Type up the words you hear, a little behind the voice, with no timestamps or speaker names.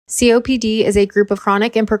COPD is a group of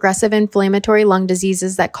chronic and progressive inflammatory lung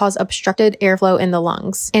diseases that cause obstructed airflow in the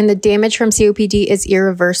lungs, and the damage from COPD is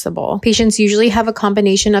irreversible. Patients usually have a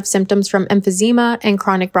combination of symptoms from emphysema and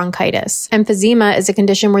chronic bronchitis. Emphysema is a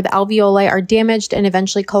condition where the alveoli are damaged and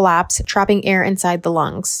eventually collapse, trapping air inside the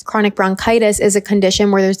lungs. Chronic bronchitis is a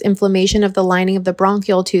condition where there's inflammation of the lining of the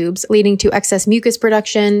bronchial tubes, leading to excess mucus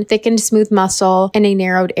production, thickened smooth muscle, and a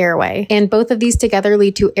narrowed airway. And both of these together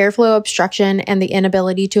lead to airflow obstruction and the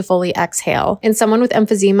inability to fully exhale. In someone with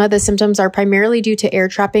emphysema, the symptoms are primarily due to air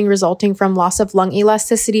trapping resulting from loss of lung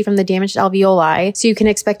elasticity from the damaged alveoli, so you can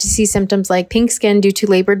expect to see symptoms like pink skin due to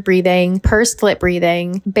labored breathing, pursed lip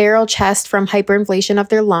breathing, barrel chest from hyperinflation of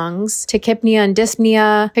their lungs, tachypnea and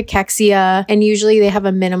dyspnea, cachexia, and usually they have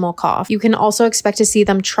a minimal cough. You can also expect to see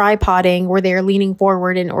them tripoding, where they are leaning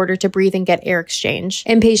forward in order to breathe and get air exchange.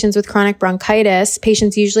 In patients with chronic bronchitis,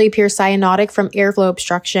 patients usually appear cyanotic from airflow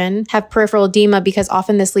obstruction, have peripheral edema because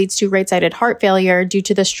often this leads to right-sided heart failure due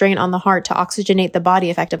to the strain on the heart to oxygenate the body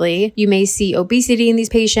effectively. You may see obesity in these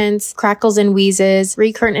patients, crackles and wheezes,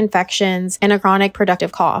 recurrent infections, and a chronic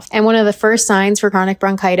productive cough. And one of the first signs for chronic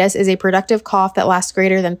bronchitis is a productive cough that lasts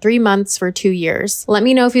greater than 3 months for 2 years. Let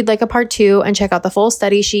me know if you'd like a part 2 and check out the full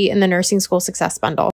study sheet in the Nursing School Success Bundle.